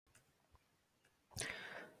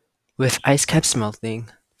With ice caps melting,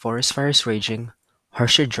 forest fires raging,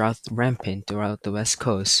 harsher drought rampant throughout the west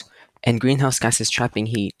coast, and greenhouse gases trapping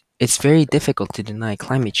heat, it's very difficult to deny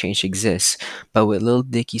climate change exists. But with Lil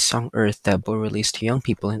Dicky's song Earth that Bo released to young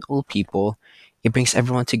people and old people, it brings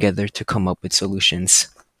everyone together to come up with solutions.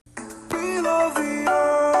 We love the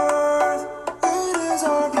earth, it is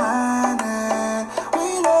our planet.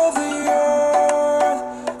 We love the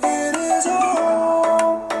earth, it is our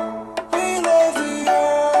home. We love the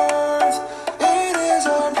earth, it is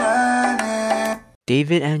our planet.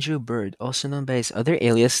 David Andrew Bird, also known by his other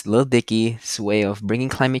alias Lil Dicky's way of bringing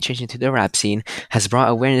climate change into the rap scene, has brought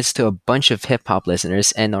awareness to a bunch of hip hop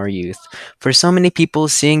listeners and our youth. For so many people,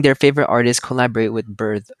 seeing their favorite artists collaborate with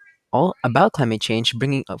Bird all about climate change,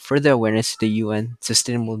 bringing up further awareness to the UN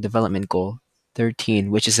Sustainable Development Goal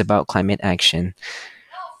 13, which is about climate action.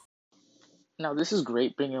 Now, this is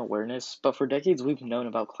great bringing awareness, but for decades we've known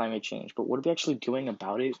about climate change. But what are we actually doing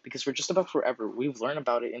about it? Because for just about forever, we've learned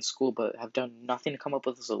about it in school, but have done nothing to come up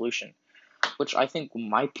with a solution, which I think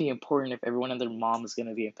might be important if everyone and their mom is going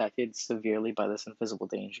to be impacted severely by this invisible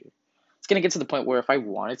danger. It's going to get to the point where if I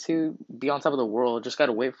wanted to be on top of the world, just got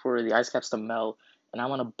to wait for the ice caps to melt, and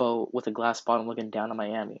I'm on a boat with a glass bottom looking down on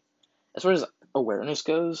Miami. As far as awareness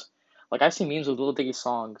goes, like I see memes with Little Dicky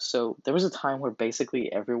songs, so there was a time where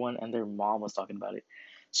basically everyone and their mom was talking about it.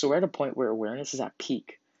 So we're at a point where awareness is at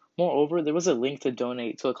peak. Moreover, there was a link to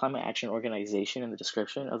donate to a climate action organization in the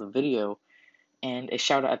description of the video, and a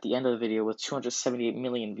shout out at the end of the video with 278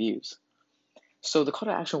 million views. So the call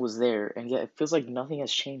to action was there, and yet it feels like nothing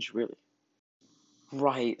has changed really.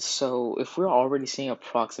 Right, so if we're already seeing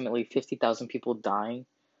approximately 50,000 people dying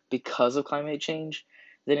because of climate change,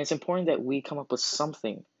 then it's important that we come up with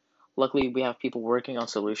something. Luckily, we have people working on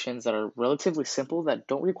solutions that are relatively simple that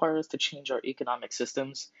don't require us to change our economic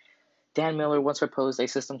systems. Dan Miller once proposed a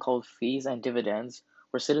system called fees and dividends,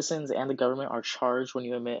 where citizens and the government are charged when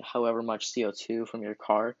you emit however much CO2 from your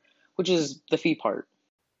car, which is the fee part.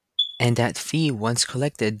 And that fee, once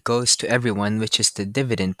collected, goes to everyone, which is the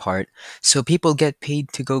dividend part, so people get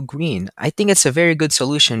paid to go green. I think it's a very good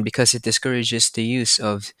solution because it discourages the use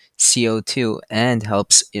of CO2 and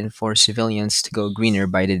helps enforce civilians to go greener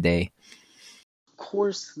by the day. Of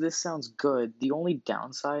course, this sounds good. The only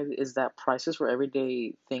downside is that prices for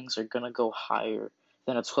everyday things are gonna go higher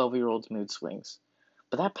than a 12-year-old's mood swings.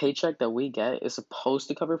 But that paycheck that we get is supposed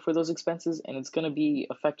to cover for those expenses, and it's gonna be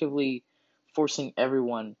effectively forcing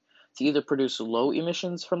everyone to either produce low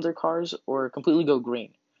emissions from their cars or completely go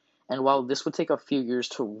green. And while this would take a few years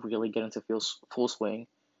to really get into full swing,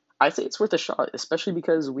 I say it's worth a shot, especially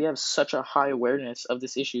because we have such a high awareness of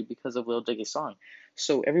this issue because of Lil Diggy's song.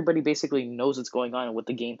 So everybody basically knows what's going on and what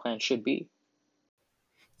the game plan should be.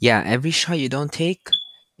 Yeah, every shot you don't take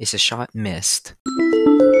is a shot missed.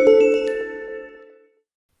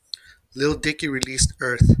 Lil Dicky released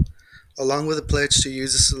Earth, along with a pledge to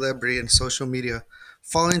use the celebrity and social media,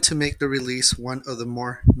 falling to make the release one of the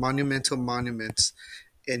more monumental monuments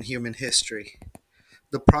in human history.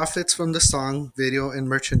 The profits from the song, video, and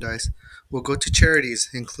merchandise will go to charities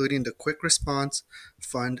including the Quick Response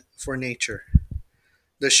Fund for Nature,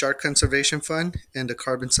 the Shark Conservation Fund, and the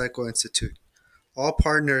Carbon Cycle Institute, all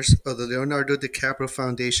partners of the Leonardo DiCaprio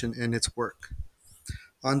Foundation and its work,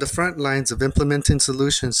 on the front lines of implementing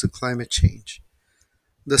solutions to climate change.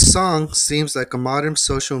 The song seems like a modern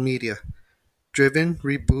social media driven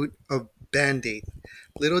reboot of Band Aid.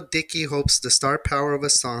 Little Dicky hopes the star power of a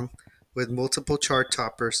song with multiple chart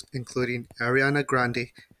toppers, including Ariana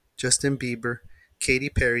Grande, Justin Bieber, Katy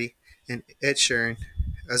Perry, and Ed Sheeran,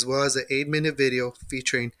 as well as an 8-minute video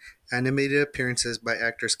featuring animated appearances by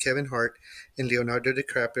actors Kevin Hart and Leonardo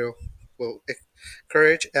DiCaprio, will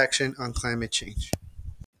encourage action on climate change.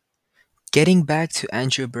 Getting back to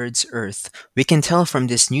Andrew Bird's Earth, we can tell from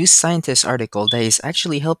this New Scientist article that he's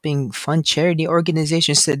actually helping fund charity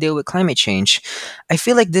organizations to deal with climate change. I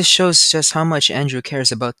feel like this shows just how much Andrew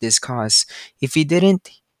cares about this cause. If he didn't,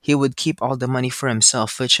 he would keep all the money for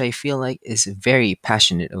himself, which I feel like is very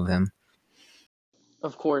passionate of him.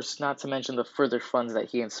 Of course, not to mention the further funds that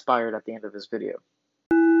he inspired at the end of his video.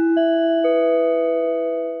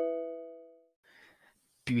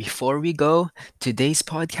 Before we go, today's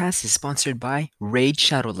podcast is sponsored by Raid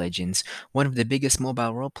Shadow Legends, one of the biggest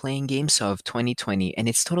mobile role playing games of 2020, and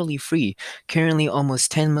it's totally free. Currently,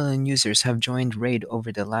 almost 10 million users have joined Raid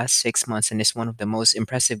over the last 6 months, and it's one of the most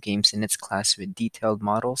impressive games in its class with detailed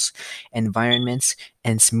models, environments,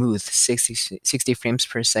 and smooth 60 frames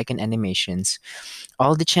per second animations.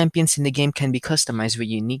 All the champions in the game can be customized with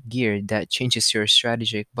unique gear that changes your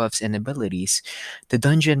strategic buffs and abilities. The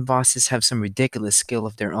dungeon bosses have some ridiculous skill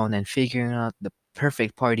of their own, and figuring out the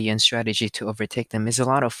perfect party and strategy to overtake them is a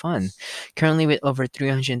lot of fun. Currently, with over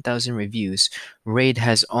 300,000 reviews, Raid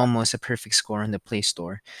has almost a perfect score on the Play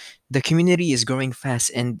Store. The community is growing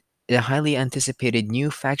fast, and the highly anticipated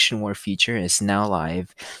new Faction War feature is now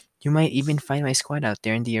live. You might even find my squad out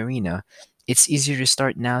there in the arena. It's easier to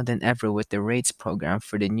start now than ever with the Raids program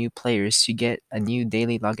for the new players. You get a new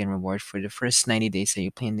daily login reward for the first 90 days that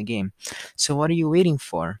you play in the game. So what are you waiting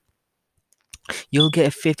for? You'll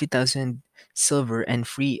get 50,000 silver and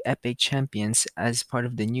free epic champions as part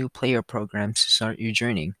of the new player program to start your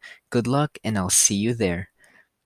journey. Good luck, and I'll see you there.